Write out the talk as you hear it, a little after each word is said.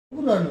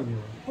ఇప్పుడు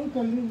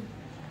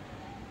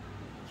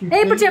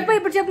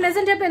చెప్పు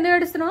నిజం చెప్పు, ఎందుకు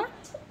ఏడుస్తున్నావు?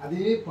 అది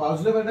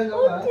పాల్స్ లో పెట్టాం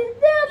కదా.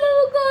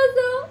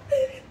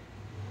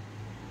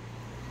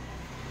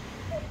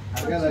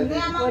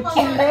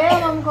 వచ్చిందే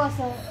అమ్మమ్మ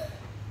కోసం.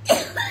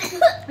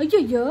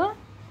 అయ్యో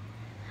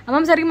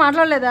అమ్మమ్మ సరిగ్గా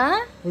మాట్లాడలేదా?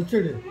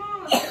 వచ్చాడు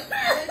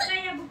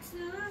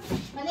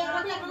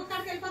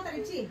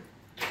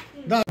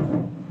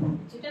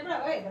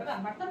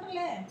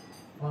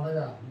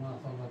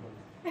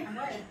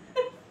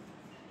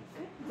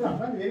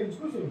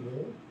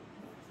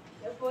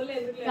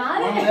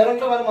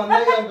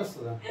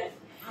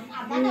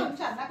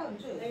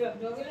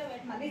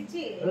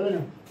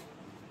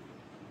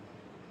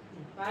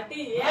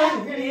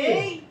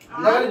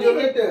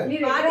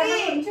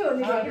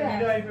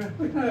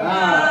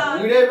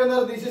వీడియో అయిపోయిన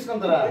తర్వాత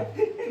తీసేసుకుంటారా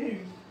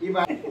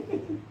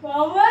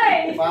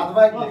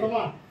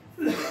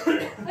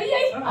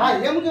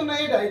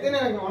ఏమున్నాయి అయితే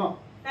నేను మనం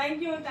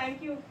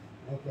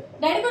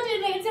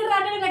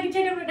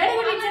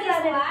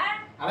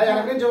అలా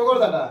వెనక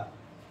చూడకూడదట.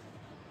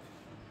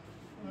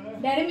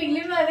 డాడీ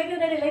మిగిలిన అదే కదా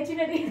డాడీ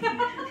లేచినది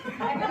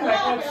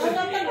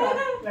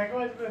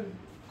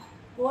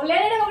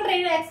పోలేడు. ఒక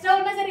ట్రైన్ ఎక్స్ట్రా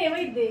ఉన్నా సరే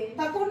ఏమైంది?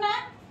 తక్కువ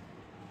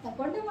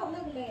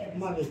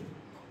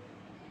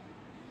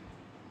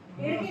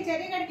అంటే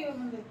చెరిగడికి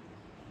ముందు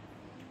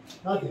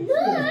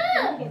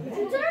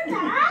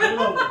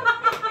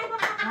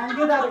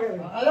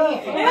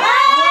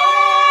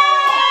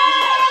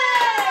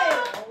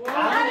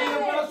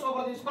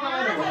సూపర్ తీసుకున్నా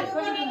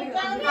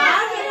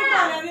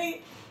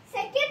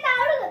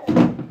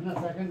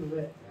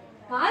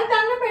కాలు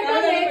దండం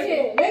పెట్టాలి లేచి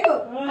లేకు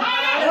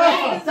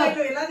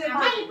ఇలా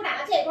ఇప్పుడు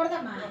అలా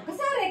చేయకూడదమ్మా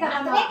ఒకసారి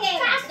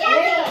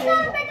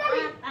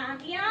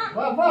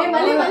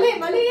మళ్ళీ మళ్ళీ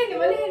మళ్ళీ ఇయ్యండి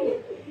మళ్ళీ ఇయ్యండి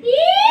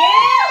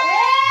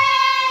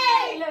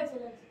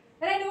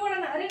అరే నువ్వు కూడా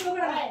అరే నువ్వు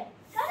కూడా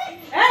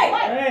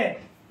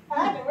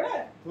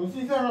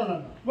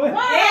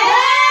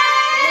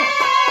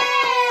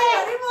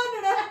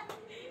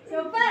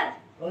సూపర్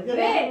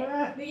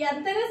నువ్వు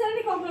ఎంతైనా సరే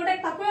నీకు ఒక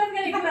ప్రోడక్ట్ తక్కువ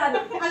రాదు.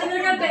 అది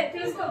ఎందుకంటే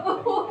చూసుకో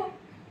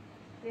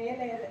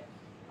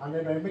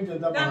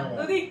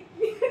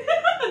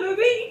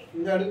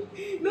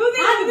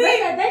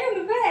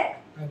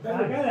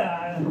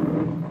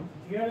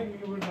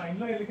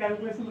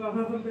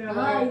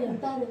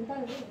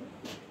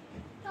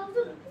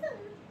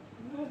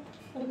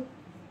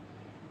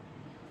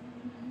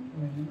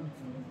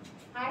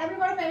ఆడపిల్ల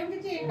కూడా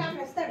ప్రేమించి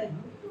ఇస్తాడు.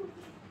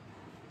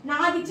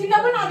 నాకు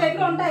ఇచ్చినప్పుడు నా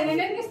దగ్గర ఉంటాయి,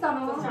 నేను ఎందుకు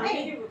ఇస్తాను?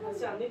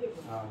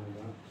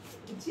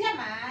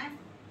 ఇచ్చామా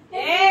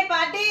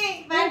పార్టీ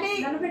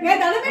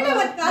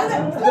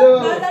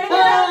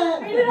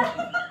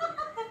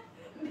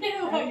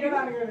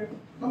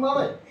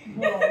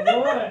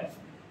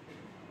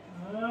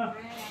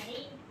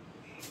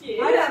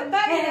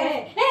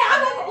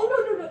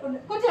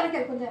కొంచెం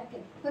వెనకెళ్ళి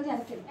కొంచెం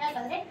వెనకెళ్ళి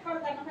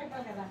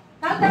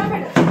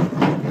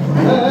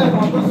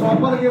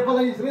సోమవారం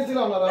చెప్పాలి శ్రీశీల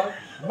ఉన్నారా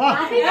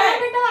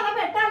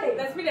పెట్టాలి.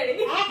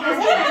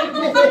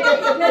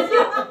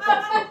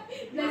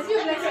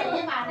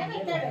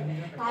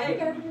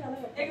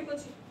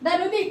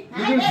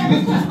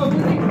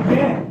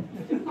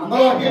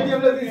 అందరూ ATM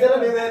లో తీసారా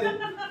లేదా అని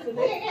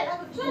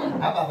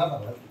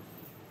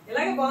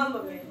ఇలాగే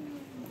బాగుంది.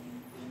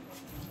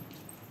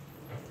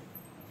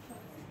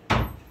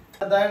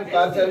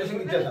 కార్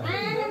సర్వీసింగ్ ఇచ్చేద్దాం.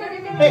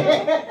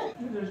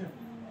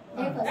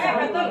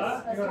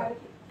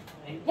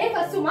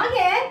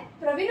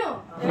 ప్రవీణ్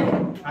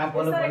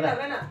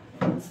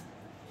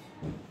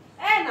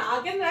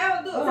నాకేం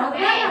రావద్దు.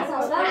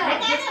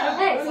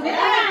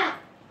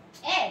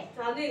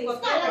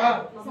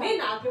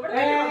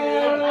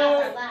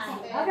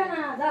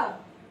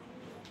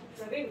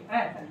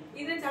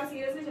 ఇది చాలా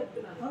సీరియస్ గా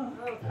చెప్తున్నాను.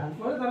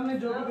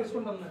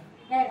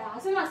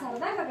 అసలు నా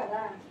సరదాగా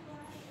కదా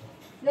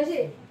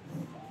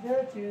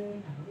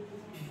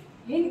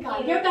ఏంది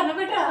కాగే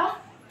కనబెట్టరా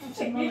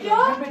మీకు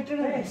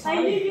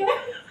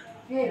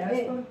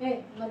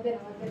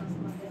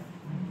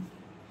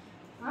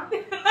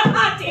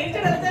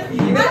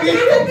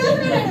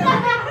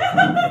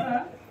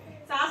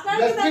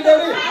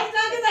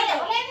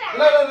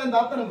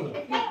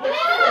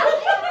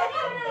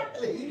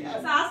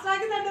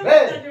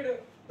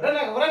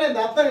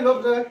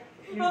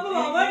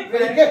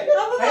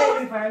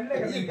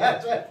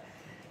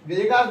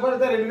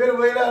హాస్పిటల్ 2000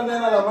 పోయినా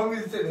ఉన్నాయి. అది అమ్మమ్మ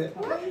ఇచ్చాడు.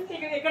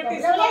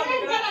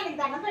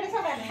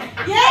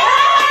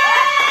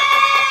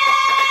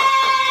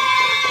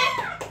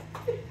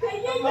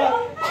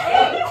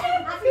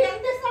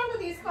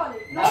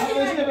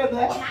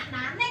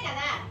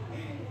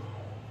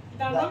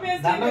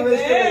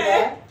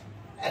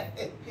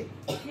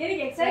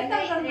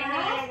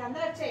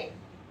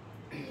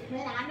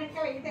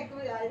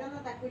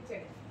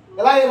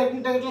 ఎలా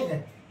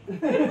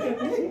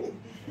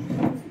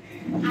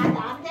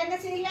దానికైనా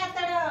సీల్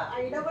వేస్తాడు,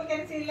 ఈ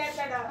డబ్బులకైనా సీల్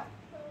వేస్తాడు.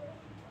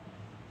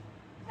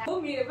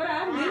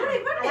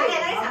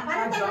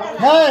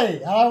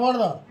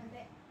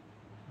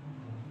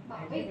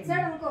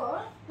 ఇచ్చాడు అనుకో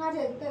నా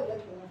చేతితో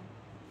ఇవ్వదు కదా.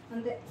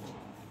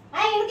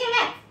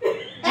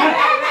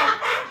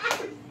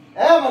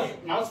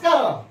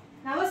 నమస్కారం.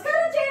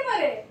 నమస్కారం చేయి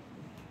మరి.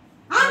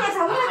 నా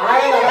సభలో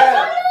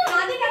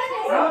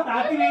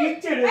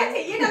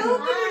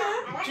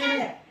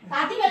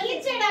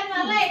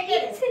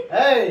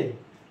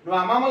నువ్వు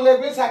అమ్మమ్మని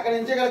లేపేసి అక్కడి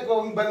నుంచి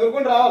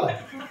బెదురుకుని రావాలి.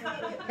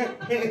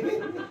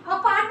 ఒక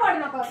పాట పాడు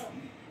నా కోసం.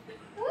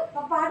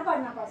 ఒక పాట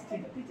పాడు నా కోసం.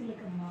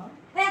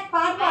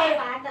 పాట పాడు.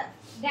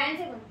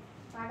 డాన్స్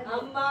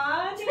అమ్మా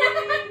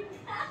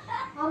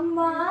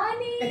అమ్మా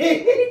నీ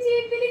పిలిచి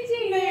పిలిచి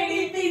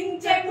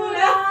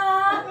ఏడిపించకురా.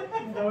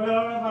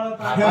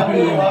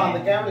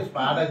 అందుకే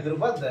పాట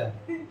తిరుపతి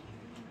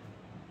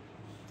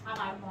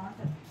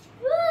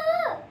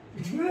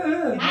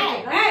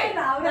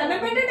దండం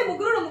పెట్టండి.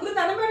 ముగ్గురు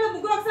దండం పెట్టండి.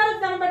 ముగ్గురు ఒకసారి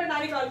దండం పెట్టండి.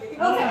 నాని కాల్కి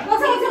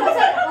ఒకసారి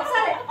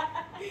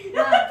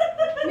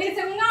మీరు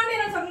సుఖంగా ఉండి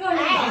నేను సుఖంగా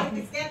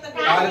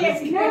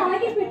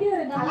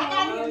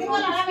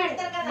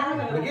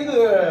ఇది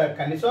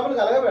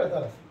కనీసోములకు అలాగే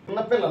పెడతారు చిన్న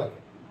పిల్లలకి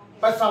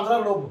 10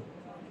 సంవత్సరాల లోపు.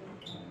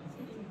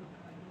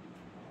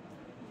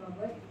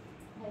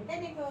 అయితే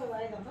నీకు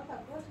 500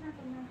 తక్కువ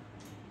వచ్చినట్టున్నా.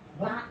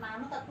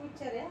 నాన్న తక్కువ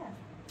ఇచ్చారే.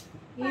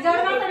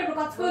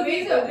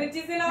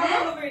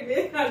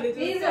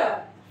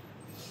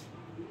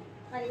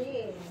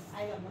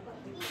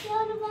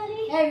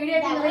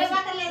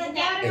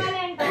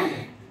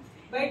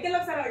 బయటకెళ్ళి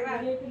ఒకసారి అడగరా.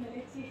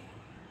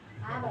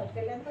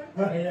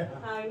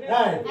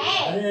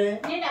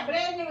 నేను డబ్బులే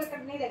నువ్వు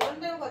ఇక్కడ నీ దగ్గర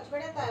ఉంటే వచ్చి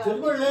పెడతా.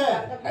 డబ్బులు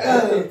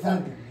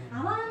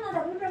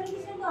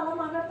ప్రకటించినట్టు అలా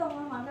మాట్లాడతావు.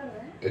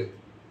 మాట్లాడదా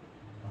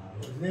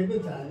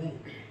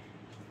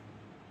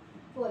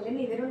పోలే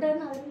నీ దగ్గర ఉంటారు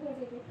నా దగ్గర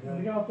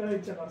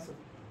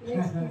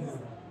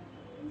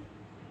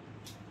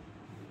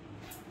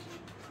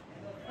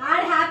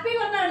ఆడు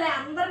హ్యాపీగా ఉన్నాడులే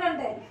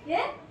అందరికంటే. ఏ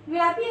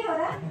నువ్వు హ్యాపీ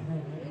కదా?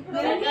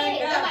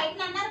 బయట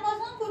అన్నారు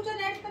కోసం కూర్చొని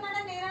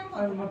నేర్చుకున్నాడని నేను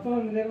అనుకున్నాను. మొత్తం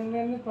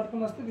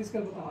పట్టుకుని వస్తే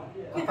తీసుకెళ్ళిపోతా.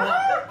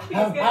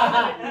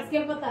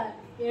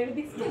 ఏడు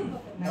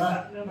తీసుకెళ్ళిపోతా.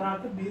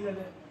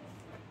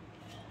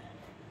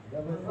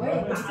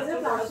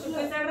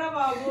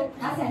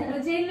 ఆ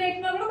సెంట్రల్ జైలు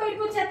పెట్టినా కూడా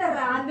బయటకు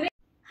వచ్చేస్తారా అందరూ.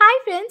 Hi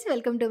friends,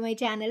 welcome to my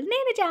channel.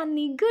 నేను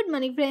Chandini. Good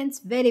morning friends,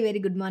 very very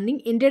good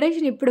morning.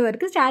 Introduction ఇప్పటి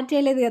వరకు స్టార్ట్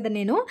చేయలేదు కదా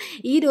నేను.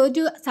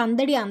 ఈరోజు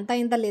సందడి అంతా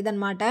ఇంత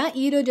లేదనమాట.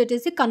 ఈరోజు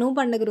వచ్చేసి కనుమ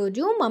పండుగ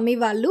రోజు మమ్మీ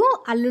వాళ్ళు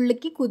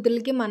అల్లుళ్ళకి,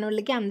 కూతుళ్ళకి,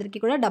 మనవాళ్ళకి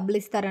అందరికీ కూడా డబ్బులు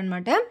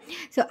ఇస్తారనమాట.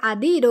 సో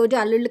అది ఈరోజు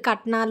అల్లుళ్ళకి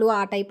కట్నాలు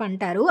ఆ టైప్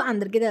అంటారు,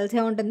 అందరికీ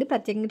తెలిసే ఉంటుంది,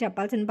 ప్రత్యేకంగా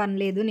చెప్పాల్సిన పని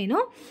లేదు. నేను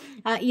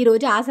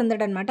ఈరోజు ఆ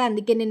సందడి అనమాట.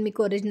 అందుకే నేను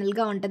మీకు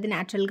ఒరిజినల్గా ఉంటుంది,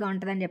 న్యాచురల్గా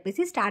ఉంటుంది అని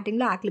చెప్పేసి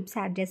స్టార్టింగ్లో ఆ క్లిప్స్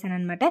యాడ్ చేశాను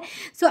అనమాట.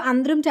 సో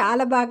అందరం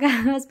చాలా బాగా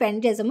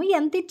స్పెండ్ చేసాము.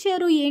 ఎంత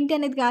ఇచ్చారు ఏంటి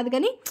అనేది కాదు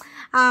కానీ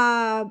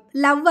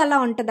లవ్ అలా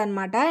ఉంటుంది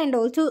అనమాట. అండ్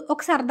ఆల్సో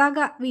ఒక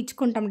సరదాగా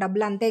ఇచ్చుకుంటాం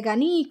డబ్బులు,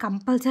 అంతేగాని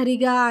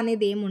కంపల్సరీగా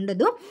అనేది ఏమి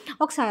ఉండదు,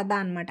 ఒక సరదా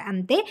అనమాట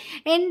అంతే.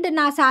 అండ్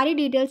నా శారీ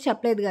డీటెయిల్స్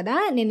చెప్పలేదు కదా,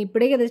 నేను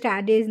ఇప్పుడే కదా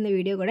స్టార్ట్ చేసింది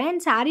వీడియో కూడా.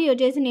 అండ్ శారీ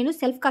వచ్చేసి నేను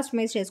సెల్ఫ్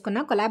కస్టమైజ్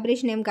చేసుకున్నా,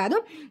 కొలాబరేషన్ ఏం కాదు.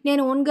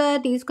 నేను ఓన్గా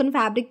తీసుకొని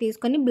ఫ్యాబ్రిక్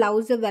తీసుకొని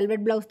బ్లౌజ్,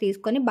 వెల్వెట్ బ్లౌజ్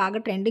తీసుకొని,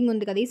 బాగా ట్రెండింగ్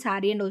ఉంది కదా ఈ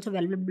sari and also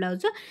velvet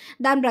blouse,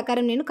 దాని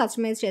ప్రకారం నేను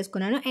కస్టమైజ్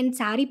చేసుకున్నాను. అండ్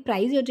శారీ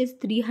ప్రైస్ వచ్చేసి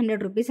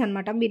 300 రూపీస్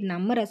అనమాట. మీరు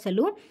నమ్మరు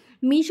అసలు.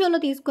 మీషోలో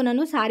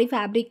తీసుకున్నాను శారీ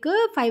ఫ్యాబ్రిక్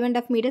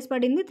 5.5 మీటర్స్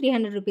పడింది,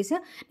 300 రూపీస్.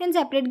 నేను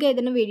సెపరేట్గా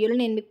ఏదైనా వీడియోలో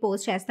నేను మీకు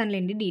పోస్ట్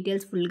చేస్తానులేండి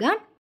డీటెయిల్స్ ఫుల్గా.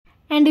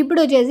 అండ్ ఇప్పుడు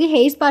వచ్చేసి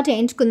hair spa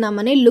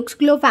చేయించుకుందామని looks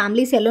glow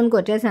family సెలూన్కి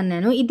వచ్చేసాను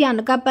నేను. ఇది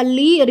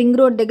అనకాపల్లి రింగ్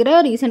రోడ్ దగ్గర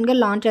రీసెంట్గా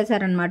లాంచ్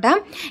చేశారనమాట.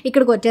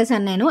 ఇక్కడికి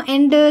వచ్చేసాను నేను.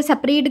 అండ్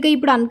సపరేట్గా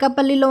ఇప్పుడు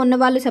అనకాపల్లిలో ఉన్న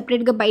వాళ్ళు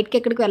సపరేట్గా బయటకి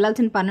ఎక్కడికి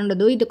వెళ్ళాల్సిన పని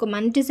ఉండదు. ఇది ఒక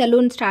మంచి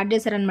సెలూన్ స్టార్ట్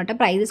చేశారనమాట.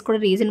 ప్రైజెస్ కూడా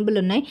రీజనబుల్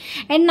ఉన్నాయి.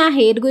 అండ్ నా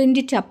హెయిర్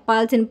గురించి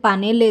చెప్పాల్సిన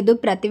పనే లేదు,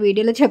 ప్రతి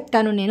వీడియోలో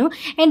చెప్తాను నేను.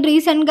 అండ్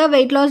రీసెంట్గా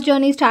వెయిట్ లాస్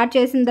జర్నీ స్టార్ట్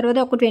చేసిన తర్వాత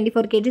ఒక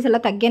 24 kgs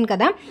అలా తగ్గాను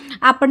కదా,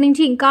 అప్పటి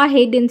నుంచి ఇంకా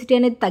హెయిర్ డెన్సిటీ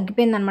అనేది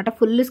తగ్గిపోయింది అనమాట.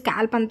 ఫుల్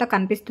స్కాల్ప్ అంతా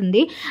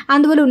కనిపిస్తుంది.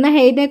 అందువల్ల ఉన్న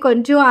హెయిర్నే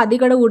కొంచెం అది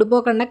కూడా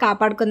ఊడిపోకుండా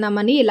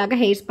కాపాడుకుందామని ఇలాగ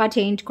హెయిర్ స్పా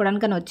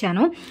చేయించుకోవడానికి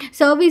వచ్చాను.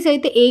 సర్వీస్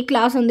అయితే ఏ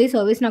క్లాస్ ఉంది,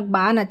 సర్వీస్ నాకు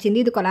బాగా నచ్చింది.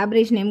 ఇది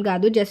కొలాబరేషన్ ఏం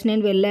కాదు, జస్ట్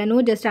నేను వెళ్ళాను,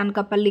 జస్ట్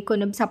అనకాపల్లి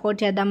కొంచెం సపోర్ట్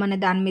చేద్దామనే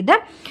దాని మీద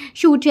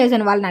షూట్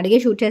చేశాను, వాళ్ళని అడిగే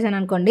షూట్ చేశాను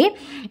అనుకోండి.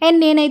 అండ్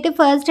నేనైతే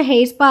first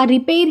hair spa,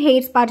 repair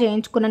hair spa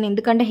చేయించుకున్నాను.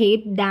 ఎందుకంటే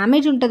హెయిర్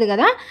డ్యామేజ్ ఉంటుంది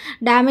కదా,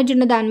 డ్యామేజ్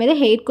ఉన్న దాని మీద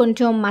హెయిర్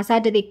కొంచెం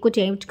మసాజ్ అది ఎక్కువ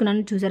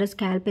చేయించుకున్నాను. చూసారా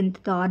స్కాల్ప్ ఎంత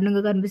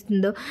దారుణంగా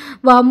కనిపిస్తుందో,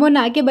 వామ్మో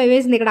నాకే భయం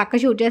వేసింది. ఇక్కడ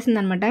అక్క షూట్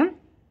చేస్తుంది అనమాట.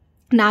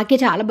 నాకే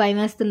చాలా భయం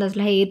వేస్తుంది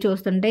అసలు హెయిర్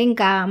చూస్తుంటే.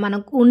 ఇంకా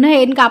మనకు ఉన్న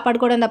హెయిర్ని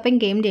కాపాడుకోవడం తప్ప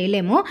ఇంకేం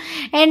చేయలేము.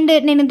 అండ్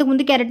నేను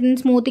ఇంతకుముందు కెరటిన్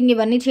స్మూతింగ్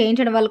ఇవన్నీ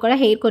చేయించడం వల్ల కూడా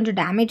హెయిర్ కొంచెం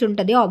డ్యామేజ్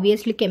ఉంటుంది,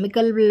 ఆబ్వియస్లీ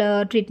కెమికల్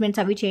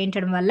ట్రీట్మెంట్స్ అవి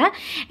చేయించడం వల్ల.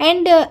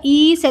 అండ్ ఈ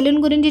సెలూన్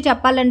గురించి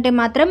చెప్పాలంటే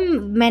మాత్రం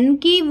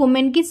మెన్కి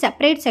ఉమెన్కి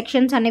సెపరేట్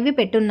సెక్షన్స్ అనేవి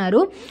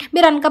పెట్టున్నారు.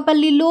 మీరు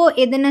అనకాపల్లిలో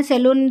ఏదైనా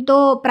సెలూన్తో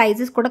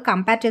ప్రైజెస్ కూడా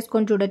కంపేర్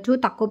చేసుకొని చూడొచ్చు,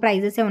 తక్కువ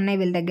ప్రైజెసే ఉన్నాయి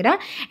వీళ్ళ దగ్గర.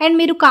 అండ్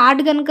మీరు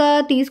కార్డ్ కనుక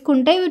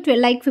తీసుకుంటే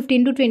లైక్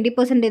 15 to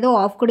 20% ఏదో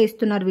ఆఫ్ కూడా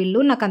ఇస్తున్నారు వీళ్ళు.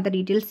 నాకు అంత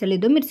డీటెయిల్స్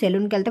తెలీదు. మీరు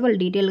సెలూన్కి వెళ్తే వాళ్ళు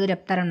డీటెయిల్గా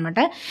చెప్తారనమాట.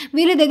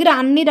 వీళ్ళ దగ్గర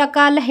అన్ని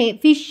రకాల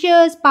ఫిష్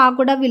స్పా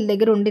కూడా వీళ్ళ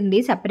దగ్గర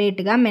ఉండింది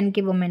సపరేట్గా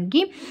మెన్కి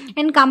ఉమెన్కి.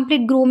 అండ్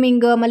కంప్లీట్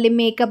గ్రూమింగ్, మళ్ళీ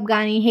మేకప్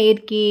కానీ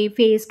హెయిర్కి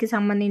ఫేస్కి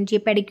సంబంధించి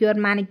పెడిక్యూర్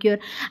మ్యానిక్యూర్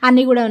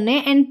అన్నీ కూడా ఉన్నాయి.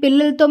 అండ్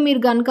పిల్లలతో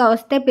మీరు కనుక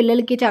వస్తే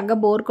పిల్లలకి చక్కగా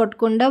బోర్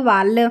కొట్టకుండా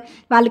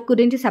వాళ్ళ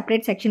గురించి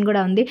సపరేట్ సెక్షన్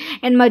కూడా ఉంది.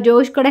 అండ్ మా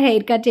జోష్ కూడా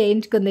హెయిర్ కట్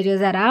చేయించుకుంది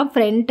చూసారా,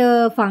 ఫ్రంట్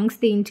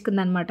ఫంక్స్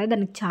తీయించుకుంది అనమాట.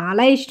 దానికి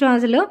చాలా ఇష్టం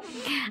అసలు,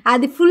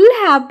 అది ఫుల్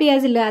హ్యాపీ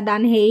అసలు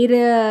దాని హెయిర్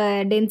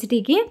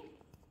డెన్సిటీకి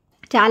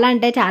చాలా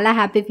అంటే చాలా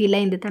హ్యాపీ ఫీల్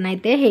అయింది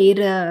తనైతే హెయిర్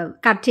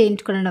కట్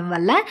చేయించుకోవడం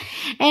వల్ల.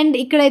 అండ్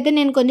ఇక్కడైతే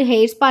నేను కొంచెం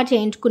హెయిర్ స్పా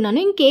చేయించుకున్నాను.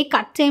 ఇంకే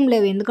కట్స్ ఏం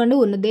లేవు, ఎందుకంటే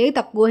ఉన్నదే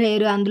తక్కువ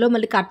హెయిర్, అందులో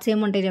మళ్ళీ కట్స్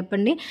ఏముంటాయి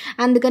చెప్పండి.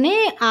 అందుకని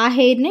ఆ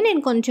హెయిర్ని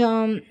నేను కొంచెం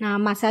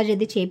మసాజ్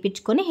అది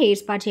చేయించుకొని హెయిర్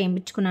స్పా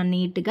చేయించుకున్నాను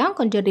నీట్గా,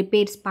 కొంచెం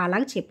రిపేర్ స్పా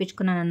లాగా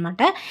చేయించుకున్నాను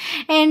అనమాట.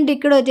 అండ్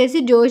ఇక్కడ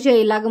వచ్చేసి జోష్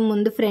ఇలాగ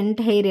ముందు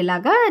ఫ్రంట్ హెయిర్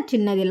ఇలాగా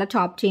చిన్నది ఇలా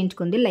చాప్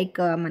చేయించుకుంది,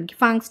 లైక్ మనకి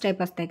ఫాంక్స్ టైప్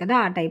వస్తాయి కదా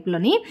ఆ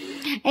టైప్లోని.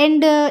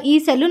 అండ్ ఈ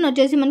సెలూన్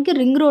వచ్చేసి మనకి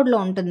రింగ్ రోడ్లో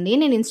ఉంటుంది.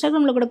 నేను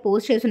ఇన్స్టాగ్రామ్లో కూడా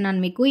పోస్ట్ చేస్తున్నాను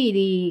మీకు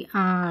ఇది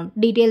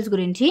డీటెయిల్స్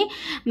గురించి.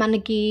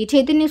 మనకి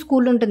చైతన్య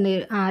స్కూల్ ఉంటుంది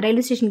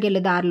రైల్వే స్టేషన్కి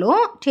వెళ్ళే దారిలో,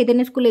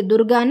 చైతన్య స్కూల్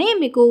ఎదురుగానే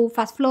మీకు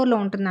ఫస్ట్ ఫ్లోర్లో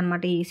ఉంటుంది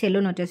అనమాట ఈ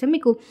సెలూన్ వచ్చేసి.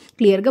 మీకు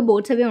క్లియర్గా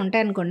బోర్డ్స్ అవే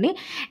ఉంటాయి అనుకోండి.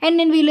 అండ్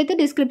నేను వీలైతే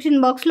డిస్క్రిప్షన్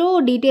బాక్స్లో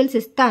డీటెయిల్స్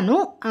ఇస్తాను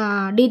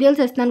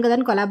కదా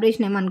అని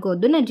కొలాబరేషన్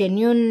ఏమనుకోవద్దు, నేను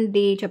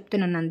జెన్యూన్ది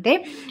చెప్తున్నాను అంతే.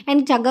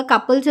 అండ్ చక్కగా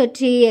కపుల్స్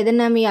వచ్చి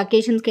ఏదైనా మీ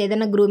అకేషన్స్కి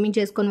ఏదైనా గ్రూమింగ్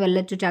చేసుకొని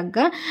వెళ్ళొచ్చు.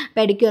 చక్కగా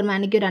పెడిక్యూర్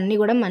మ్యానిక్యూర్ అన్నీ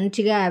కూడా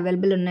మంచిగా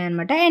అవైలబుల్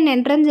ఉన్నాయన్నమాట. అండ్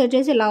ఎంట్రన్స్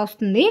వచ్చేసి ఇలా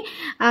వస్తుంది.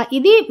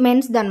 ఇది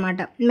మెన్స్ది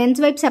అనమాట. మెన్స్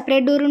వైపు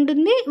సెపరేట్ డోర్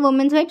ఉంటుంది,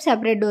 ఉమెన్స్ వైపు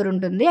సెపరేట్ డోర్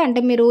ఉంటుంది. అంటే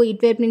మీరు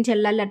ఇటువైపు నుంచి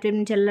వెళ్ళాలి అటువైపు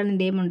నుంచి వెళ్ళాలి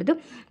అనేది ఏమి ఉండదు.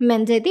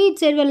 మెన్స్ అయితే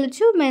ఇటు సైడ్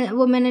వెళ్ళొచ్చు,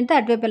 ఉమెన్ అయితే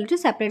అటువైపు వెళ్ళొచ్చు.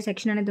 సెపరేట్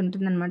సెక్షన్ అనేది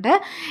ఉంటుంది అనమాట.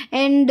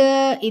 అండ్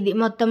ఇది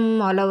మొత్తం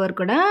ఆల్ ఓవర్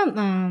కూడా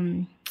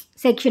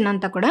సెక్షన్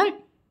అంతా కూడా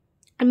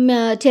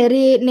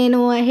నేను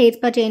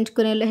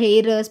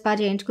హెయిర్ స్పా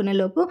చేయించుకునే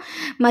లోపు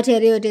మా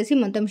చెర్రీ వచ్చేసి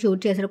మొత్తం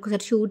షూట్ చేశారు.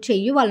 ఒకసారి షూట్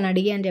చెయ్యి వాళ్ళని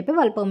అడిగి అని చెప్పి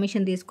వాళ్ళ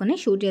పర్మిషన్ తీసుకొని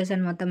షూట్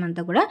చేశాను మొత్తం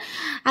అంతా కూడా.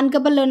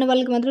 అనకాపల్లిలో ఉన్న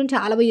వాళ్ళకి మాత్రం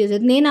చాలా బాగా యూజ్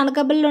అవుతుంది. నేను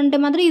అనకాపల్లిలో ఉంటే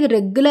మాత్రం ఇది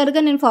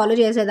రెగ్యులర్గా నేను ఫాలో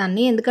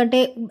చేసేదాన్ని,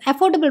 ఎందుకంటే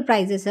affordable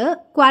prices,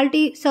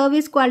 quality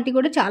service quality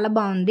కూడా చాలా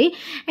బాగుంది.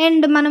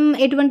 అండ్ మనం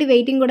ఎటువంటి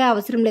వెయిటింగ్ కూడా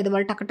అవసరం లేదు.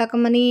 వాళ్ళు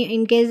టకటకమని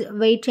ఇన్ కేస్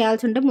వెయిట్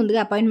చేయాల్సి ఉంటే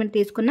ముందుగా అపాయింట్మెంట్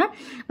తీసుకున్న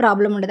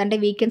ప్రాబ్లం ఉండదు. అంటే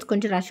వీకెండ్స్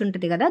కొంచెం రష్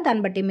ఉంటుంది కదా,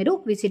 దాన్ని బట్టి మీరు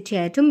విజిట్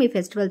చేయొచ్చు మీ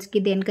ఫెస్టివల్స్కి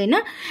దేనికైనా.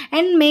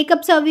 అండ్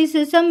మేకప్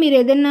సర్వీసెస్ మీరు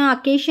ఏదైనా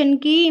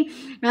అకేషన్కి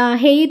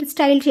హెయిర్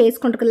స్టైల్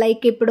చేసుకుంటారు,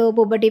 లైక్ ఇప్పుడు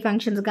పుబర్టీ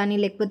ఫంక్షన్స్ కానీ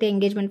లేకపోతే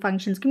ఎంగేజ్మెంట్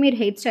ఫంక్షన్స్కి మీరు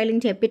హెయిర్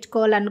స్టైలింగ్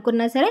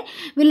చేయించుకోవాలనుకున్నా సరే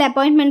వీళ్ళు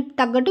అపాయింట్మెంట్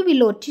తగ్గట్టు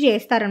వీళ్ళు వచ్చి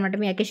చేస్తారనమాట.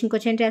 మీ అకేషన్కి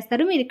వచ్చి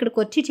చేస్తారు, మీరు ఇక్కడికి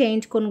వచ్చి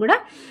చేయించుకొని కూడా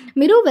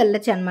మీరు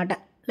వెళ్ళొచ్చు అనమాట.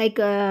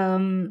 లైక్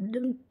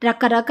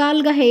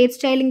రకరకాలుగా హెయిర్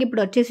స్టైలింగ్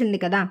ఇప్పుడు వచ్చేసింది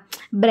కదా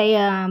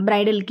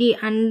బ్రైడల్కి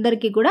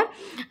అందరికీ కూడా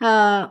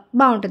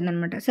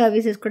బాగుంటుందన్నమాట.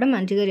 సర్వీసెస్ కూడా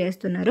మంచిగా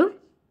చేస్తున్నారు.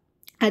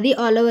 అది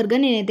ఆల్ ఓవర్గా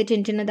నేనైతే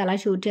చిన్నది అలా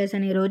షూట్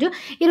చేశాను.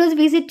 ఈరోజు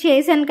విజిట్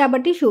చేశాను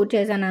కాబట్టి షూట్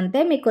చేశాను అంతే.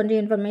 మీకు కొంచెం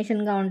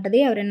ఇన్ఫర్మేషన్గా ఉంటుంది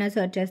ఎవరైనా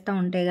సర్చ్ చేస్తూ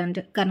ఉంటే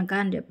కనుక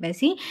అని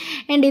చెప్పేసి.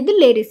 అండ్ ఇది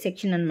లేడీస్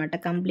సెక్షన్ అనమాట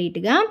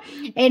కంప్లీట్గా.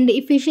 అండ్ ఈ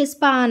ఫిష్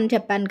స్పా అని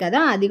చెప్పాను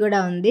కదా అది కూడా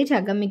ఉంది.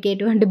 చక్కగా మీకు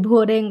ఎటువంటి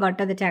బోర్ ఏం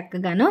కొట్టదు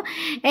చక్కగాను.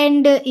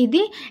 అండ్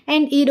ఇది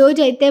అండ్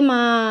ఈరోజు అయితే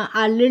మా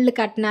అల్లుళ్ళు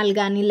కట్నాలు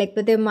కానీ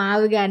లేకపోతే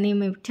మావి కానీ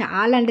మేము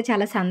చాలా అంటే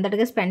చాలా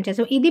సందడిగా స్పెండ్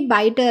చేసాం. ఇది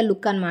బయట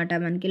లుక్ అనమాట,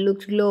 మనకి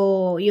లుక్స్లో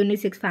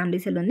యూనిసెక్స్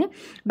ఫ్యామిలీస్ ఉంది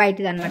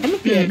బయట అనమాట.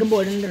 మీకు క్లియర్గా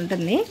బోర్డు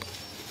ఉంటుంది.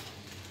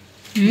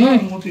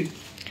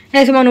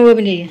 నువ్వు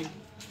ఓపెన్ చెయ్యి.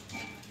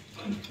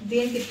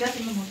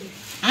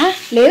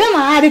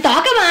 లేదమ్మా అది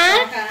తాకమా,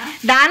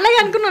 దానిలాగా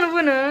అనుకున్నాను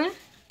నువ్వును.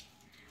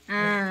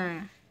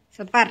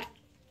 సూపర్.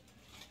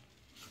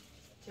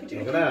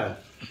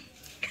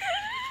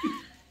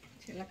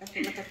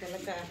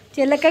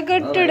 చిలక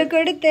కొట్టుడు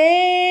కొడితే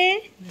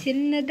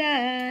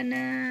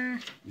చిన్నదానా.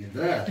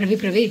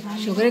 ప్రవీ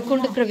షుగర్ ఎక్కువ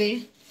ఉంటుంది ప్రవీ.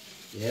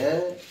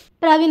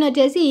 ప్రవీణ్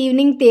వచ్చేసి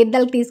ఈవినింగ్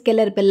తీర్థాలకు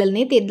తీసుకెళ్లారు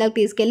పిల్లల్ని. తీర్థాలకు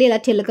తీసుకెళ్ళి ఇలా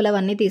చిలుకలు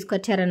అవన్నీ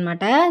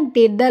తీసుకొచ్చారనమాట.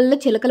 తీర్థాల్లో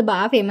చిలుకలు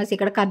బాగా ఫేమస్,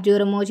 ఇక్కడ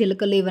ఖర్జూరము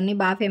చిలుకలు ఇవన్నీ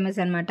బాగా ఫేమస్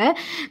అనమాట.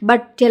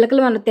 బట్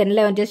చిలుకలు మనం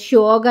తినలేము, జస్ట్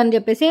షోగా అని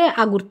చెప్పేసి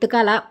ఆ గుర్తుకు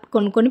అలా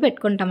కొనుక్కొని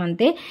పెట్టుకుంటాం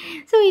అంతే.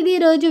 సో ఇది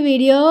ఈరోజు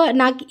వీడియో.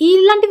 నాకు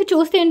ఇలాంటివి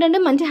చూస్తే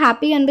ఏంటంటే మంచి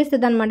హ్యాపీగా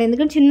అనిపిస్తుంది అనమాట,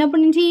 ఎందుకంటే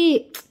చిన్నప్పటి నుంచి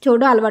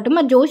చూడడం అలవాటు.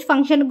 మా జోష్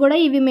ఫంక్షన్ కూడా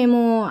ఇవి మేము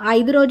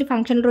 5వ రోజు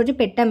ఫంక్షన్ రోజు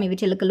పెట్టాము ఇవి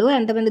చిలుకలు.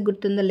 ఎంతమంది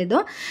గుర్తుందో లేదో,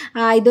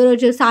 5వ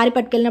రోజు సారీ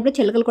పట్టుకెళ్ళినప్పుడు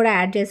చిలుకలు కూడా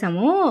యాడ్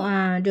చేసాము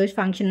జోష్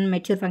ఫంక్షన్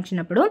మెచ్యూర్ ఫంక్షన్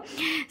అప్పుడు.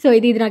 సో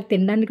ఇది నాకు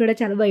తినడానికి కూడా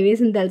చాలా భయం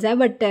వేసింది తెలుసా,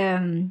 బట్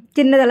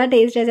చిన్నది అలా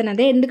టేస్ట్ చేశాను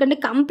అదే, ఎందుకంటే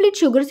కంప్లీట్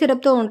షుగర్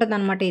సిరప్తో ఉంటుంది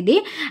అనమాట ఇది,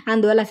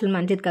 అందువల్ల అసలు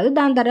మంచిది కాదు.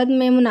 దాని తర్వాత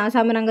మేము నా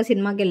సామరంగ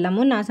సినిమాకి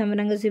వెళ్ళాము. నా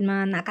సామరంగ సినిమా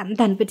నాకు అంత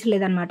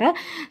అనిపించలేదు అనమాట.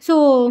 సో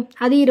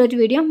అది ఈరోజు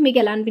వీడియో.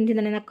 మీకు ఎలా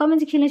అనిపించింది అనేది నాకు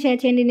కామెంట్ సెక్షన్లో షేర్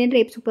చేయండి. నేను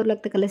రేపు సూపర్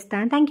లుక్తో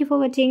కలుస్తాను. Thank you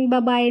for watching.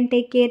 Bye and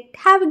take care.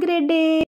 Have a great day.